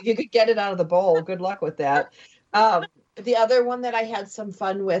smoothie. You could get it out of the bowl. Good luck with that. The other one that I had some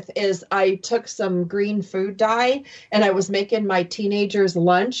fun with is I took some green food dye and I was making my teenager's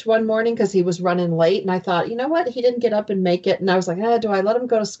lunch one morning because he was running late. And I thought, you know what? He didn't get up and make it. And I was like, do I let him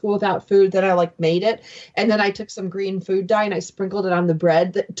go to school without food? Then I made it. And then I took some green food dye and I sprinkled it on the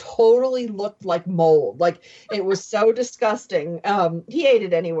bread that totally looked like mold. Like, it was so disgusting. He ate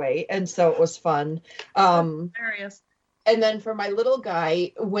it anyway. And so it was fun. Hilarious. And then for my little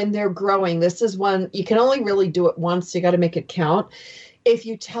guy, when they're growing, this is one, you can only really do it once. So you got to make it count. If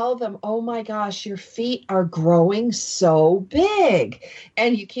you tell them, oh my gosh, your feet are growing so big,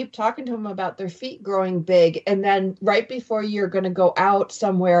 and you keep talking to them about their feet growing big, and then right before you're going to go out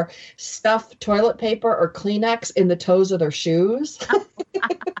somewhere, stuff toilet paper or Kleenex in the toes of their shoes.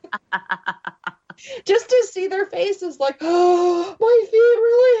 Just to see their faces like, oh, my feet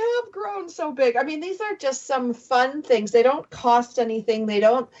really have grown so big. I mean, these are just some fun things. They don't cost anything. They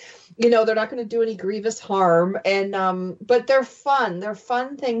don't, they're not going to do any grievous harm. And, but they're fun. They're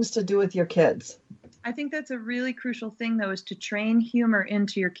fun things to do with your kids. I think that's a really crucial thing, though, is to train humor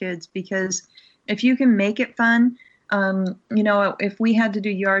into your kids, because if you can make it fun, if we had to do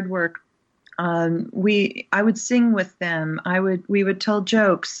yard work, I would sing with them. We would tell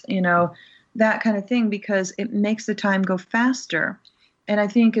jokes, that kind of thing, because it makes the time go faster. And I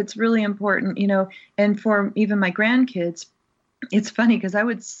think it's really important, and for even my grandkids, it's funny because I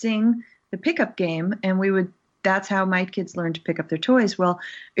would sing the pickup game and that's how my kids learned to pick up their toys. Well,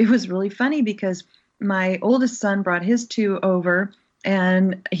 it was really funny because my oldest son brought his two over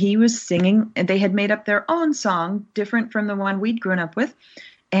and he was singing, and they had made up their own song, different from the one we'd grown up with.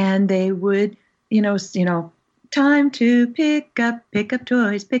 And they would, time to pick up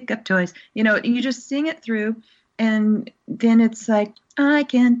toys, pick up toys. You just sing it through, and then it's like, I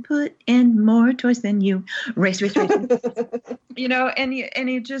can put in more toys than you. Race. And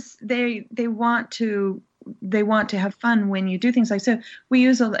you just, they want to have fun when you do things like so.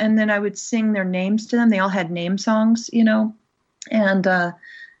 And then I would sing their names to them. They all had name songs, and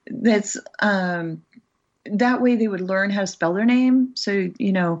that's that way they would learn how to spell their name. So,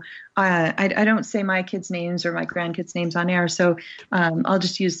 I don't say my kids' names or my grandkids' names on air. So I'll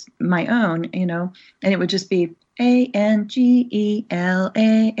just use my own, and it would just be Angela,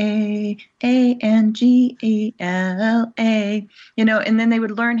 Angela, and then they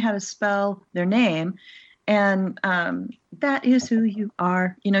would learn how to spell their name. And that is who you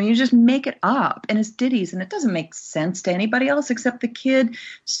are. You just make it up, and it's ditties, and it doesn't make sense to anybody else except the kid.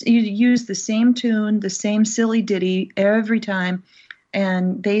 You use the same tune, the same silly ditty every time,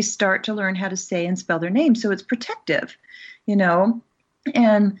 and they start to learn how to say and spell their name. So it's protective, and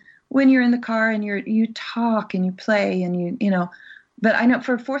when you're in the car and you talk and you play and but I know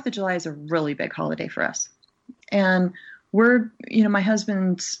for 4th of July is a really big holiday for us. And we're, my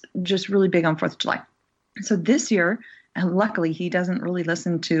husband's just really big on 4th of July. So this year, and luckily he doesn't really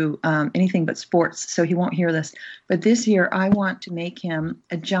listen to anything but sports, so he won't hear this. But this year I want to make him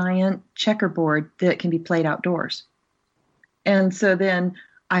a giant checkerboard that can be played outdoors. And so then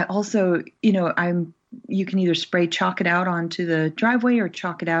I also, you can either chalk it out onto the driveway or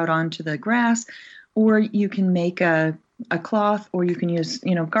chalk it out onto the grass, or you can make a cloth, or you can use,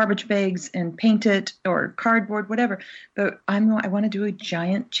 garbage bags and paint it, or cardboard, whatever. But I want to do a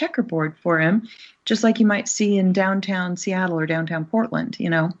giant checkerboard for him, just like you might see in downtown Seattle or downtown Portland,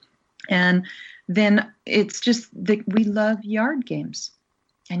 and then it's just that we love yard games.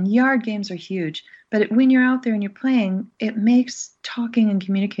 And yard games are huge. But when you're out there and you're playing, it makes talking and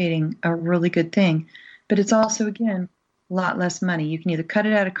communicating a really good thing. But it's also, again, a lot less money. You can either cut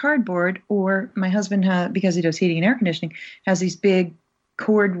it out of cardboard, or my husband, because he does heating and air conditioning, has these big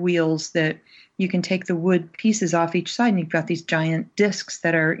cord wheels that you can take the wood pieces off each side, and you've got these giant discs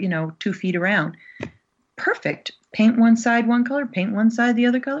that are, 2 feet around. Perfect. Paint one side one color, paint one side the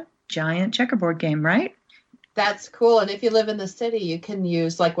other color. Giant checkerboard game, right? That's cool. And if you live in the city, you can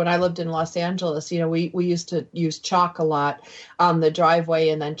use, like when I lived in Los Angeles, we used to use chalk a lot on the driveway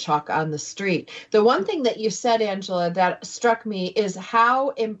and then chalk on the street. The one thing that you said, Angela, that struck me is how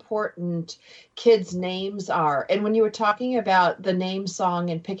important kids' names are. And when you were talking about the name song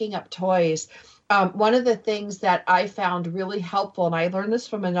and picking up toys, one of the things that I found really helpful, and I learned this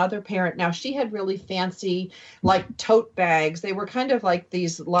from another parent. Now, she had really fancy, like, tote bags. They were kind of like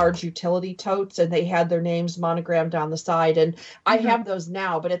these large utility totes, and they had their names monogrammed on the side. And I have those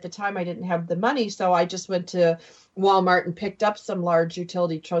now, but at the time I didn't have the money, so I just went to Walmart and picked up some large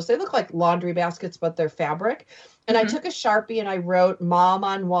utility totes. They look like laundry baskets, but they're fabric. And I took a Sharpie and I wrote Mom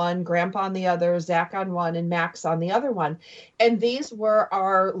on one, Grandpa on the other, Zach on one, and Max on the other one. And these were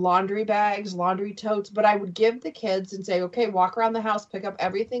our laundry bags, laundry totes. But I would give the kids and say, okay, walk around the house, pick up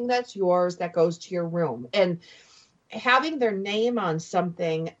everything that's yours that goes to your room. And having their name on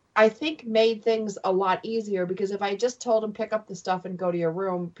something, I think, made things a lot easier, because if I just told them pick up the stuff and go to your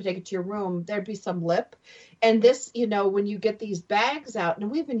room, take it to your room, there'd be some lip. And this, when you get these bags out,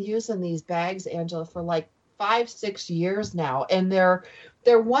 and we've been using these bags, Angela, for like 5-6 years now, and they're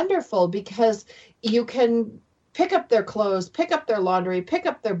wonderful because you can pick up their clothes, pick up their laundry, pick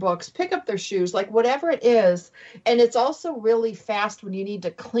up their books, pick up their shoes, like whatever it is. And it's also really fast when you need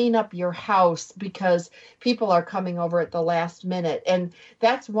to clean up your house because people are coming over at the last minute. And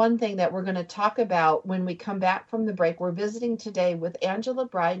that's one thing that we're going to talk about when we come back from the break. We're visiting today with Angela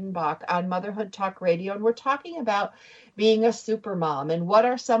Breidenbach on Motherhood Talk Radio, and we're talking about being a super mom and what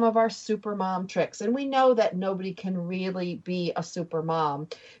are some of our super mom tricks. And we know that nobody can really be a super mom,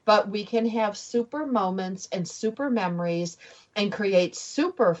 but we can have super moments and super memories and create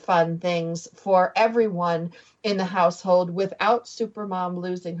super fun things for everyone in the household without super mom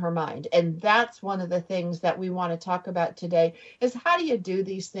losing her mind. And that's one of the things that we want to talk about today, is how do you do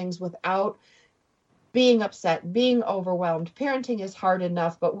these things without being upset, being overwhelmed. Parenting is hard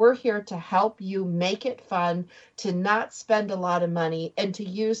enough, but we're here to help you make it fun, to not spend a lot of money, and to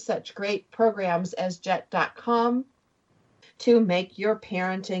use such great programs as Jet.com to make your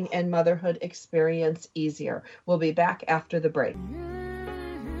parenting and motherhood experience easier. We'll be back after the break.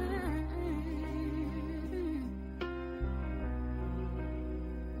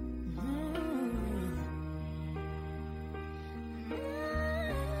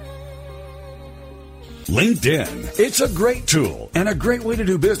 LinkedIn. It's a great tool and a great way to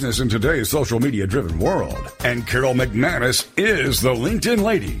do business in today's social media driven world. And Carol McManus is the LinkedIn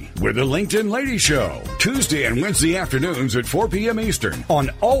Lady with the LinkedIn Lady Show, Tuesday and Wednesday afternoons at 4 p.m. Eastern on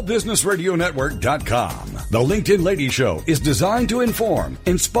allbusinessradionetwork.com. The LinkedIn Lady Show is designed to inform,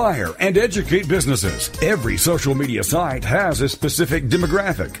 inspire, and educate businesses. Every social media site has a specific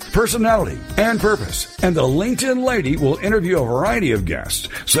demographic, personality, and purpose. And the LinkedIn Lady will interview a variety of guests,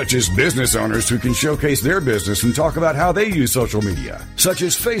 such as business owners who can showcase their business and talk about how they use social media, such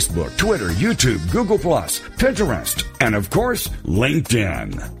as Facebook, Twitter, YouTube, Google+, Pinterest, and of course,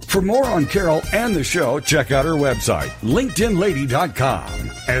 LinkedIn. For more on Carol and the show, check out her website, LinkedInLady.com.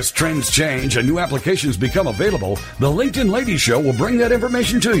 As trends change and new applications become available, the LinkedIn Lady Show will bring that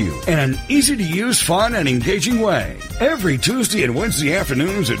information to you in an easy-to-use, fun, and engaging way. Every Tuesday and Wednesday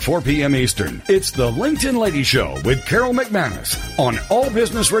afternoons at 4 p.m. Eastern, it's the LinkedIn Lady Show with Carol McManus on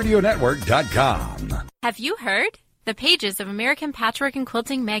allbusinessradionetwork.com. Have you heard? The pages of American Patchwork and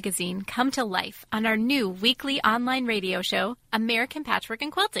Quilting magazine come to life on our new weekly online radio show, American Patchwork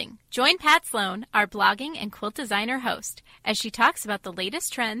and Quilting. Join Pat Sloan, our blogging and quilt designer host, as she talks about the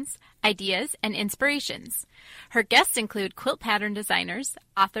latest trends, ideas, and inspirations. Her guests include quilt pattern designers,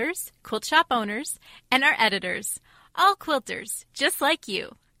 authors, quilt shop owners, and our editors, all quilters, just like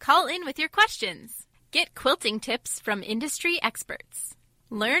you. Call in with your questions. Get quilting tips from industry experts.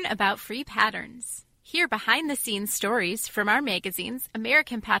 Learn about free patterns. Hear behind-the-scenes stories from our magazines,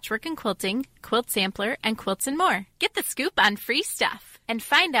 American Patchwork and Quilting, Quilt Sampler, and Quilts and More. Get the scoop on free stuff and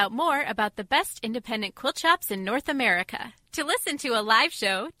find out more about the best independent quilt shops in North America. To listen to a live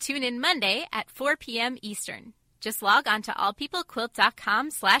show, tune in Monday at 4 p.m. Eastern. Just log on to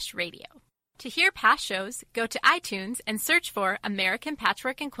allpeoplequilt.com/radio. To hear past shows, go to iTunes and search for American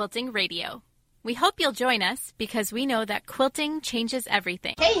Patchwork and Quilting Radio. We hope you'll join us because we know that quilting changes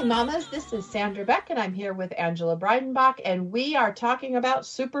everything. Hey mamas, this is Sandra Beck and I'm here with Angela Breidenbach and we are talking about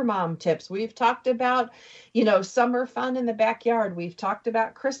supermom tips. We've talked about, summer fun in the backyard. We've talked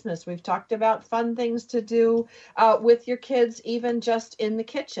about Christmas. We've talked about fun things to do with your kids, even just in the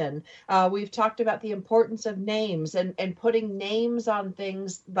kitchen. We've talked about the importance of names and putting names on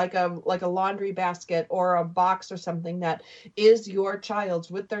things like a laundry basket or a box or something that is your child's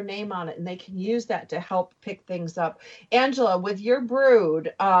with their name on it, and they can use that to help pick things up. Angela, with your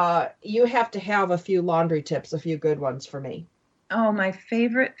brood, you have to have a few laundry tips, a few good ones for me. Oh, my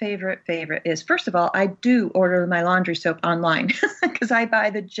favorite is, first of all, I do order my laundry soap online because I buy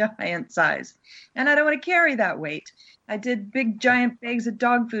the giant size and I don't want to carry that weight. I did big giant bags of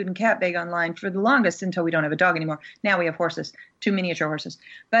dog food and cat bag online for the longest until we don't have a dog anymore. Now we have horses, 2 miniature horses.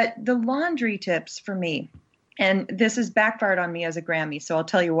 But the laundry tips for me, and this has backfired on me as a Grammy, so I'll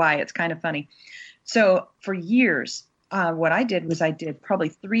tell you why. It's kind of funny. So for years, what I did was I did probably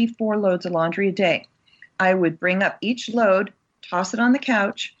 3-4 loads of laundry a day. I would bring up each load, toss it on the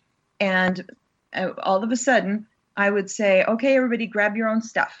couch, and all of a sudden I would say, okay, everybody grab your own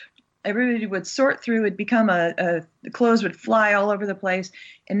stuff. Everybody would sort through. It'd become the clothes would fly all over the place.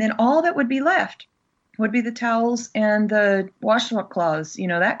 And then all that would be left would be the towels and the washcloths,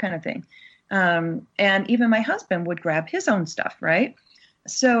 that kind of thing. And even my husband would grab his own stuff, right?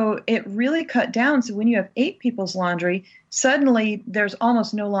 So it really cut down. So when you have 8 people's laundry, suddenly there's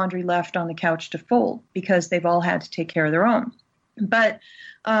almost no laundry left on the couch to fold because they've all had to take care of their own. But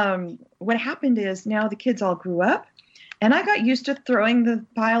what happened is now the kids all grew up, and I got used to throwing the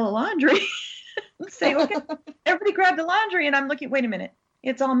pile of laundry and saying, okay, everybody grab the laundry. And I'm looking, wait a minute,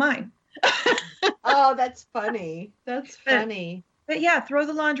 it's all mine. Oh, that's funny. That's funny. But yeah, throw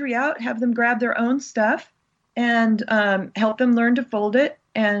the laundry out, have them grab their own stuff, and help them learn to fold it,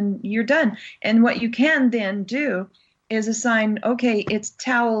 and you're done. And what you can then do is assign, okay, it's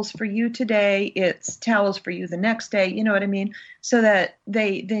towels for you today, it's towels for you the next day, you know what I mean? So that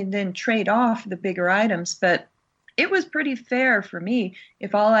they then trade off the bigger items. But it was pretty fair for me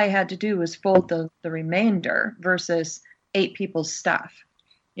if all I had to do was fold the remainder versus 8 people's stuff.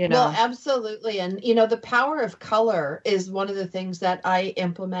 Well, absolutely. And, the power of color is one of the things that I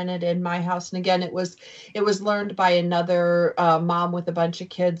implemented in my house. And again, it was learned by another mom with a bunch of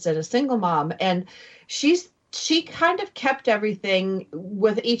kids and a single mom. And she kind of kept everything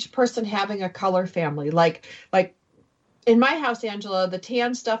with each person having a color family. Like in my house, Angela, the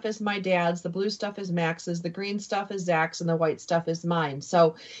tan stuff is my dad's, the blue stuff is Max's, the green stuff is Zach's, and the white stuff is mine.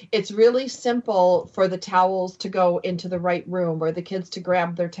 So it's really simple for the towels to go into the right room or the kids to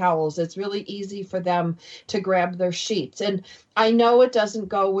grab their towels. It's really easy for them to grab their sheets. And I know it doesn't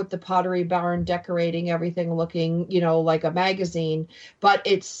go with the Pottery Barn decorating everything looking, like a magazine, but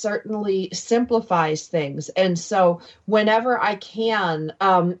it certainly simplifies things. And so whenever I can,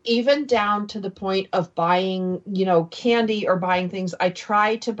 even down to the point of buying, candy or buying things, I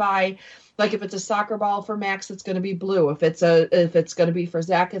try to buy, like if it's a soccer ball for Max, it's going to be blue. If it's going to be for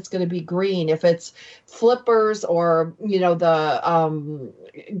Zach, it's going to be green. If it's flippers or, the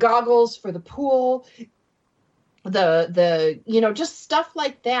goggles for the pool, just stuff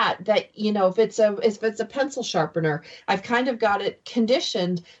like that, if it's a pencil sharpener, I've kind of got it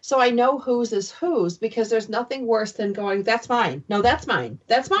conditioned so I know whose is whose, because there's nothing worse than going, that's mine. No, that's mine.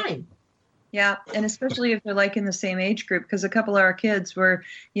 That's mine. Yeah. And especially if they're like in the same age group, because a couple of our kids were,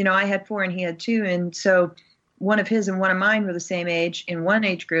 I had 4 and he had 2. And so one of his and one of mine were the same age in one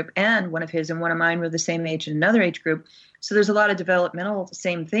age group, and one of his and one of mine were the same age in another age group. So there's a lot of developmental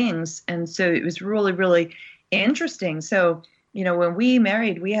same things. And so it was really, really interesting. So, when we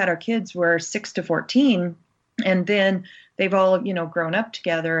married, we had our kids were 6 to 14, and then they've all, grown up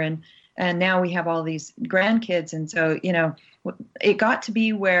together, and now we have all these grandkids. And so, it got to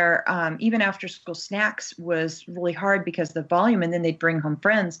be where even after school snacks was really hard because of the volume, and then they'd bring home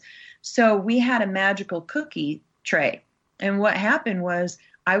friends. So we had a magical cookie tray. And what happened was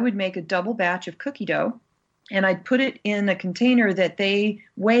I would make a double batch of cookie dough, and I'd put it in a container that they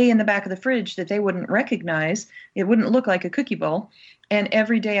weigh in the back of the fridge that they wouldn't recognize. It wouldn't look like a cookie bowl. And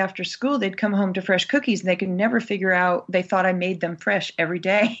every day after school, they'd come home to fresh cookies, and they could never figure out, they thought I made them fresh every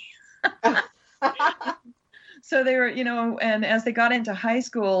day. So they were, and as they got into high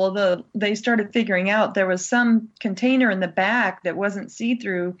school, they started figuring out there was some container in the back that wasn't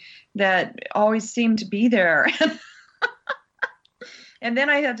see-through that always seemed to be there. And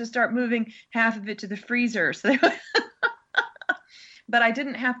then I had to start moving half of it to the freezer. So but I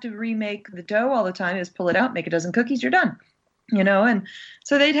didn't have to remake the dough all the time. Just pull it out, make a dozen cookies, you're done. And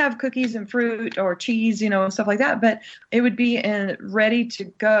so they'd have cookies and fruit or cheese, and stuff like that. But it would be ready to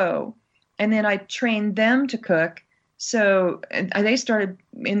go. And then I trained them to cook. So they started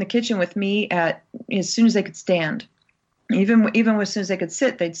in the kitchen with me as soon as they could stand. Even as soon as they could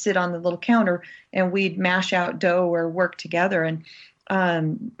sit, they'd sit on the little counter and we'd mash out dough or work together,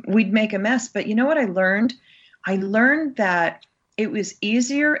 and we'd make a mess. But you know what I learned? I learned that it was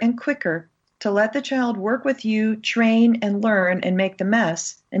easier and quicker to let the child work with you, train and learn and make the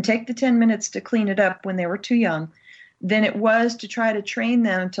mess and take the 10 minutes to clean it up when they were too young than it was to try to train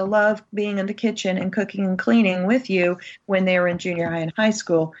them to love being in the kitchen and cooking and cleaning with you when they were in junior high and high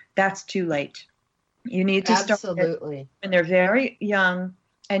school. That's too late. You need to start when they're very young,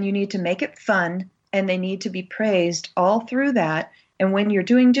 and you need to make it fun, and they need to be praised all through that. And when you're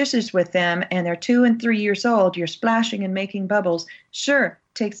doing dishes with them and they're 2 and 3 years old, you're splashing and making bubbles. Sure,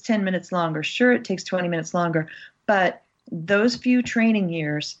 it takes 10 minutes longer. Sure, it takes 20 minutes longer. But those few training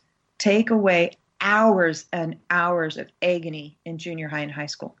years take away hours and hours of agony in junior high and high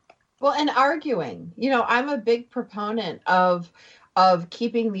school. Well, and arguing. I'm a big proponent of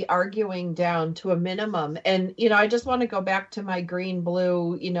keeping the arguing down to a minimum. And, I just want to go back to my green,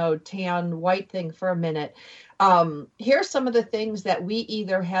 blue, tan, white thing for a minute. Here's some of the things that we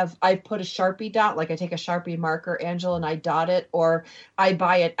either have. I put a Sharpie dot, like I take a Sharpie marker, Angela, and I dot it, or I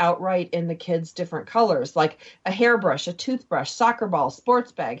buy it outright in the kids' different colors, like a hairbrush, a toothbrush, soccer ball,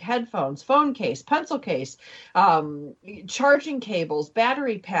 sports bag, headphones, phone case, pencil case, charging cables,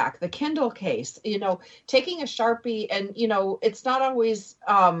 battery pack, the Kindle case, taking a Sharpie, and, it's not always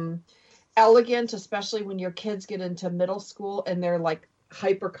elegant, especially when your kids get into middle school and they're like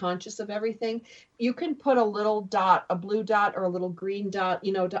hyper conscious of everything. You can put a little dot, a blue dot or a little green dot,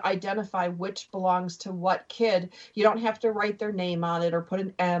 to identify which belongs to what kid. You don't have to write their name on it or put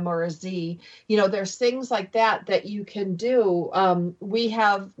an M or a Z. There's things like that you can do.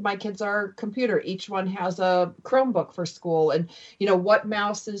 My kids are computer. Each one has a Chromebook for school, and, what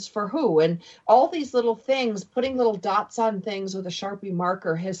mouse is for who, and all these little things, putting little dots on things with a Sharpie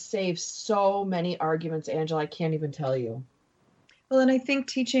marker has saved so many arguments, Angela, I can't even tell you. Well, and I think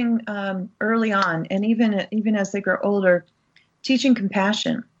teaching early on, and even as they grow older, teaching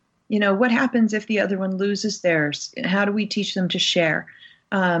compassion. What happens if the other one loses theirs? How do we teach them to share?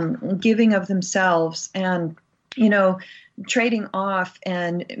 Giving of themselves, and trading off.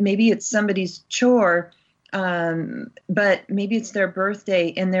 And maybe it's somebody's chore, but maybe it's their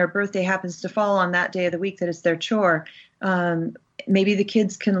birthday, and their birthday happens to fall on that day of the week that it's their chore. Maybe the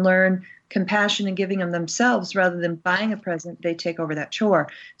kids can learn compassion and giving them themselves rather than buying a present. They take over that chore.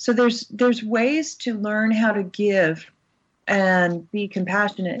 So there's ways to learn how to give and be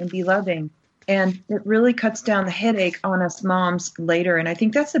compassionate and be loving. And it really cuts down the headache on us moms later. And I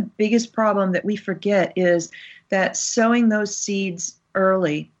think that's the biggest problem that we forget, is that sowing those seeds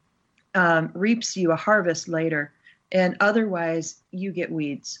early reaps you a harvest later. And otherwise you get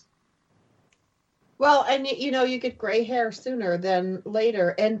weeds. Well, and you get gray hair sooner than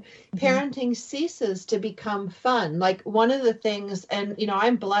later, and parenting ceases to become fun. Like one of the things, and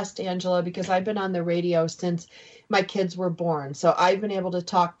I'm blessed, Angela, because I've been on the radio since my kids were born. So I've been able to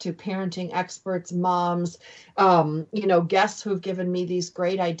talk to parenting experts, moms, guests who've given me these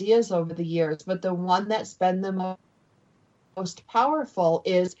great ideas over the years. But the one that's been the most powerful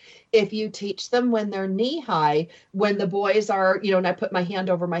is if you teach them when they're knee high, when the boys are, and I put my hand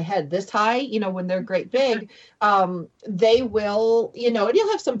over my head this high, when they're great big, they will, and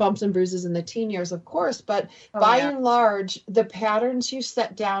you'll have some bumps and bruises in the teen years, of course, but and large, the patterns you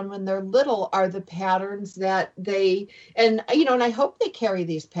set down when they're little are the patterns that they, and I hope they carry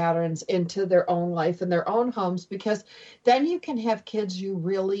these patterns into their own life and their own homes, because then you can have kids you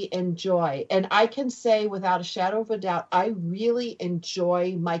really enjoy. And I can say without a shadow of a doubt, I really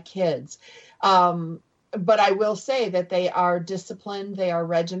enjoy my kids. But I will say that they are disciplined, they are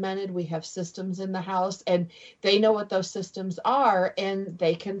regimented, we have systems in the house, and they know what those systems are, and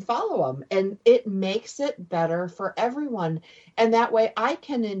they can follow them. And it makes it better for everyone. And that way I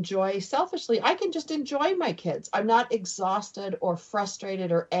can enjoy, selfishly, I can just enjoy my kids. I'm not exhausted or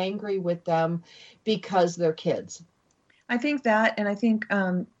frustrated or angry with them because they're kids. I think that, and I think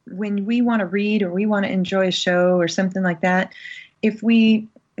when we want to read or we want to enjoy a show or something like that, if we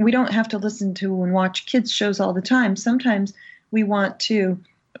don't have to listen to and watch kids shows all the time. Sometimes we want to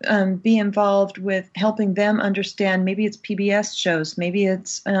be involved with helping them understand. Maybe it's PBS shows, maybe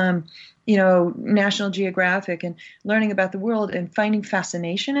it's National Geographic, and learning about the world and finding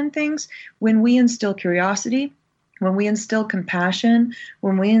fascination in things. When we instill curiosity, when we instill compassion,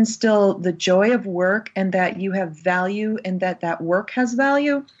 when we instill the joy of work and that you have value and that work has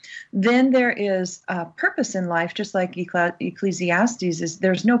value, then there is purpose in life, just like Ecclesiastes is.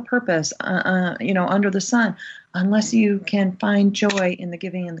 There's no purpose, under the sun, unless you can find joy in the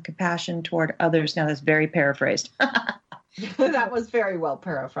giving and the compassion toward others. Now, that's very paraphrased. That was very well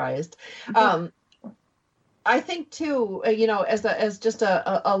paraphrased. I think too, as just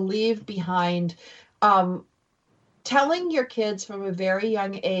a leave behind, telling your kids from a very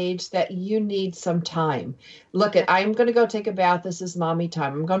young age that you need some time. Look, I'm going to go take a bath. This is mommy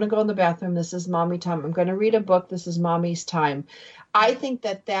time. I'm going to go in the bathroom. This is mommy time. I'm going to read a book. This is mommy's time. I think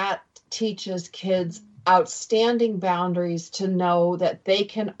that teaches kids outstanding boundaries, to know that they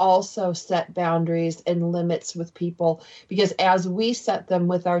can also set boundaries and limits with people, because as we set them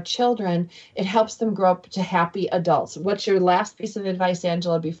with our children, it helps them grow up to happy adults. What's your last piece of advice,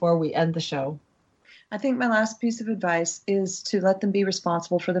 Angela, before we end the show? I think my last piece of advice is to let them be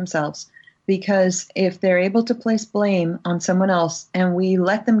responsible for themselves, because if they're able to place blame on someone else and we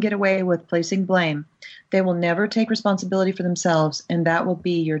let them get away with placing blame, they will never take responsibility for themselves, and that will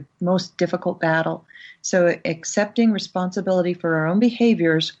be your most difficult battle. So accepting responsibility for our own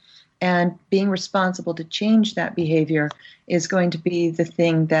behaviors and being responsible to change that behavior is going to be the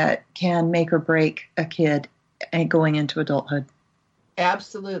thing that can make or break a kid going into adulthood.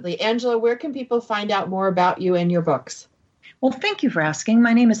 Absolutely. Angela, where can people find out more about you and your books? Well, thank you for asking.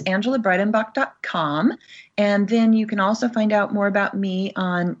 My name is AngelaBreidenbach.com. And then you can also find out more about me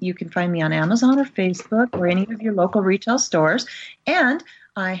you can find me on Amazon or Facebook or any of your local retail stores. And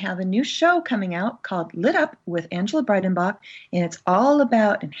I have a new show coming out called Lit Up with Angela Breidenbach, and it's all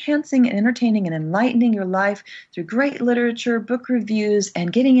about enhancing and entertaining and enlightening your life through great literature, book reviews,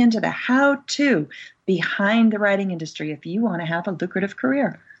 and getting into the how-to behind the writing industry if you want to have a lucrative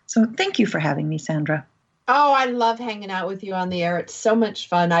career. So thank you for having me, Sandra. Oh, I love hanging out with you on the air. It's so much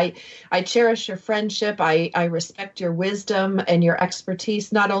fun. I cherish your friendship. I respect your wisdom and your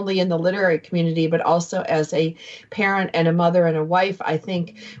expertise, not only in the literary community, but also as a parent and a mother and a wife. I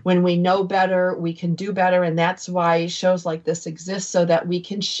think when we know better, we can do better. And that's why shows like this exist, so that we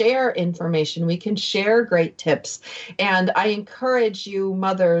can share information. We can share great tips. And I encourage you,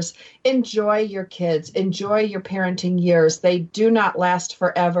 mothers, enjoy your kids. Enjoy your parenting years. They do not last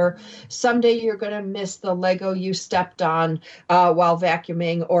forever. Someday you're going to miss the Lego you stepped on while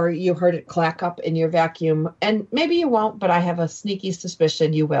vacuuming, or you heard it clack up in your vacuum. And maybe you won't, but I have a sneaky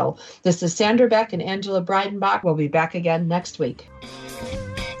suspicion you will. This is Sandra Beck and Angela Breidenbach. We'll be back again next week.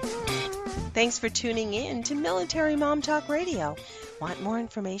 Thanks for tuning in to Military Mom Talk Radio. Want more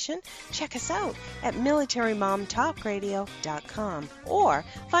information? Check us out at militarymomtalkradio.com or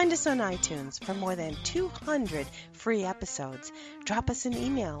find us on iTunes for more than 200 free episodes. Drop us an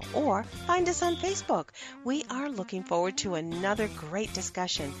email or find us on Facebook. We are looking forward to another great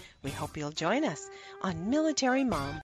discussion. We hope you'll join us on Military Mom